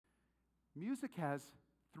Music has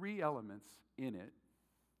three elements in it.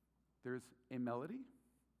 There's a melody,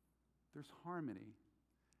 there's harmony,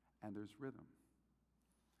 and there's rhythm.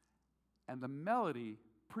 And the melody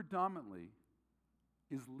predominantly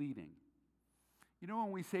is leading. You know,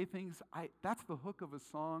 when we say things, that's the hook of a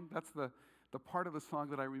song, that's the part of a song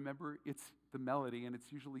that I remember, it's the melody, and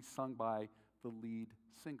it's usually sung by the lead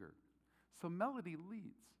singer. So melody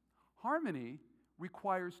leads. Harmony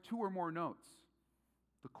requires two or more notes,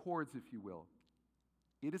 the chords, if you will.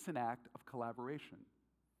 It is an act of collaboration.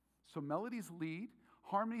 So melodies lead,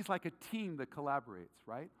 harmony is like a team that collaborates,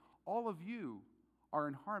 right? All of you are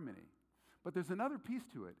in harmony. But there's another piece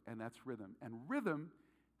to it, and that's rhythm. And rhythm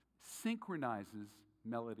synchronizes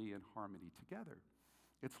melody and harmony together.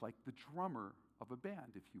 It's like the drummer of a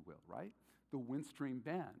band, if you will, right? The Windstream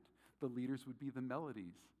band. The leaders would be the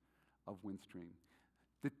melodies of Windstream.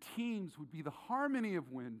 The teams would be the harmony of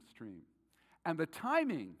Windstream. And the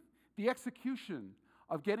timing, the execution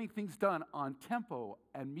of getting things done on tempo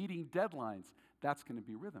and meeting deadlines, that's going to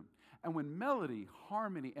be rhythm. And when melody,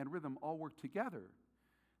 harmony, and rhythm all work together,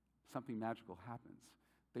 something magical happens.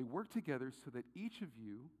 They work together so that each of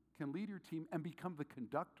you can lead your team and become the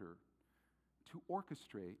conductor to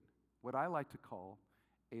orchestrate what I like to call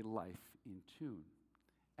a life in tune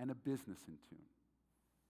and a business in tune.